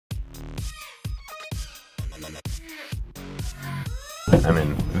I'm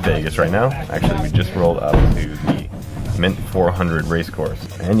in Vegas right now. Actually, we just rolled up to the Mint 400 race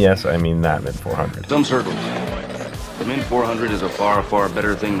course. And yes, I mean that Mint 400. Some circles. The Mint 400 is a far, far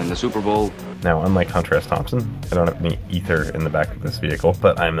better thing than the Super Bowl. Now, unlike Hunter S. Thompson, I don't have any ether in the back of this vehicle,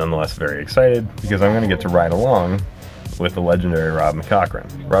 but I'm nonetheless very excited because I'm going to get to ride along with the legendary Rob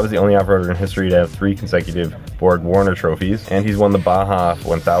MacCachren. Rob is the only off-roader in history to have 3 consecutive Borg Warner trophies, and he's won the Baja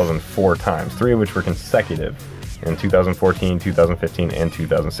 1000 4 times, 3 of which were consecutive in 2014, 2015, and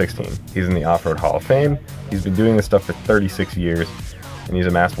 2016. He's in the Off-Road Hall of Fame. He's been doing this stuff for 36 years, and he's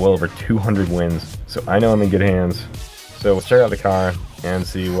amassed well over 200 wins, so I know I'm in good hands. So let's check out the car and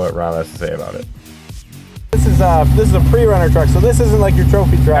see what Rob has to say about it. This is a pre-runner truck, so this isn't like your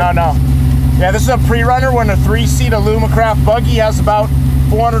trophy truck. No. Yeah, this is a pre-runner when a 3-seat Alumacraft Buggy has about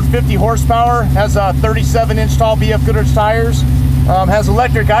 450 horsepower, has 37-inch tall BFGoodrich tires, has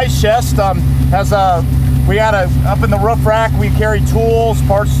electric ice chest, we got up in the roof rack, we carry tools,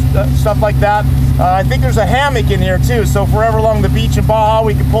 parts, stuff like that. I think there's a hammock in here too, so if we're ever along the beach in Baja,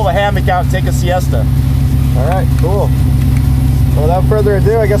 we can pull the hammock out and take a siesta. All right, cool. Well, without further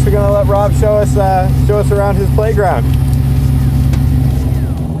ado, I guess we're gonna let Rob show us around his playground.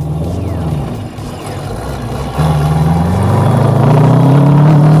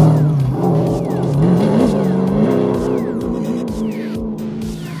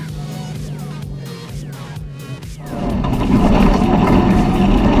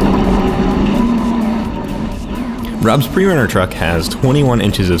 Rob's pre-runner truck has 21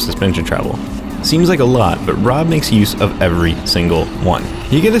 inches of suspension travel. Seems like a lot, but Rob makes use of every single one.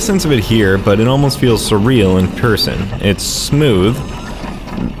 You get a sense of it here, but it almost feels surreal in person. It's smooth,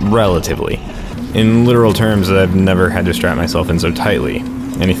 relatively. In literal terms, I've never had to strap myself in so tightly.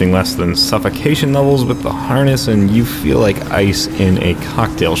 Anything less than suffocation levels with the harness and you feel like ice in a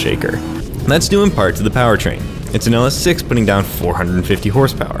cocktail shaker. That's due in part to the powertrain. It's an LS6 putting down 450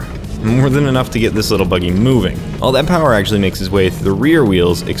 horsepower. More than enough to get this little buggy moving. All that power actually makes its way through the rear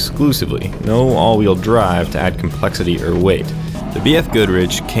wheels exclusively. No all-wheel drive to add complexity or weight. The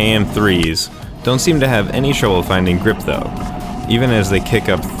BFGoodrich KM3s don't seem to have any trouble finding grip though, even as they kick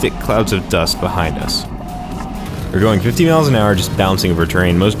up thick clouds of dust behind us. We're going 50 miles an hour just bouncing over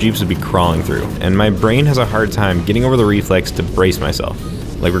terrain most Jeeps would be crawling through, and my brain has a hard time getting over the reflex to brace myself,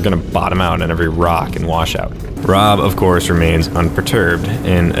 like we're gonna bottom out on every rock and washout. Rob, of course, remains unperturbed.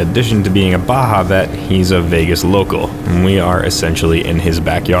 In addition to being a Baja vet, he's a Vegas local, and we are essentially in his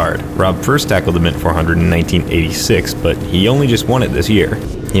backyard. Rob first tackled the Mint 400 in 1986, but he only just won it this year.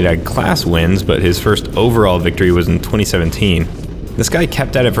 He'd had class wins, but his first overall victory was in 2017. This guy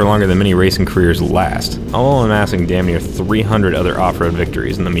kept at it for longer than many racing careers last, all while amassing damn near 300 other off-road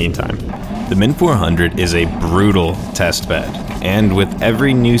victories in the meantime. The Mint 400 is a brutal test bed, and with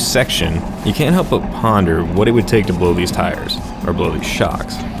every new section, you can't help but ponder what it would take to blow these tires, or blow these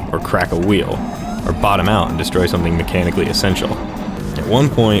shocks, or crack a wheel, or bottom out and destroy something mechanically essential. At one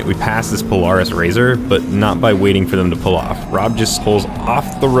point, we passed this Polaris Razor, but not by waiting for them to pull off. Rob just pulls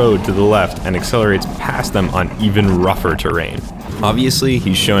off the road to the left and accelerates past them on even rougher terrain. Obviously,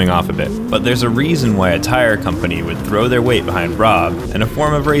 he's showing off a bit, but there's a reason why a tire company would throw their weight behind Rob in a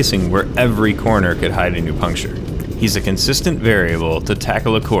form of racing where every corner could hide a new puncture. He's a consistent variable to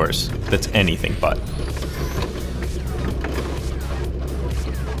tackle a course that's anything but.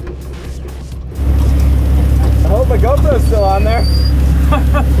 I hope my GoPro's still on there.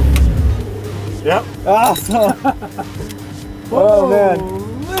 Yep. Oh man,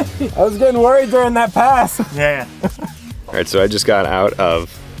 I was getting worried during that pass. Yeah. Alright, so I just got out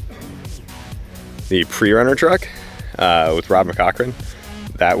of the pre-runner truck with Rob MacCachren.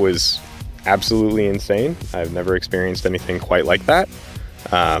 That was absolutely insane. I've never experienced anything quite like that.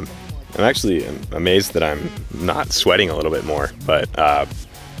 I'm actually amazed that I'm not sweating a little bit more, but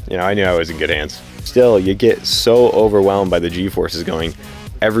you know, I knew I was in good hands. Still, you get so overwhelmed by the G-forces going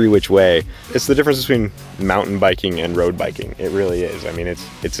every which way. It's the difference between mountain biking and road biking. It really is. I mean,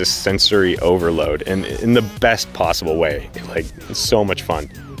 it's a sensory overload, and in the best possible way. Like, it's so much fun.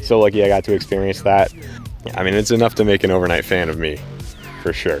 So lucky I got to experience that. I mean, it's enough to make an overnight fan of me,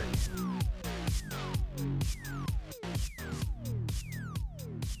 for sure.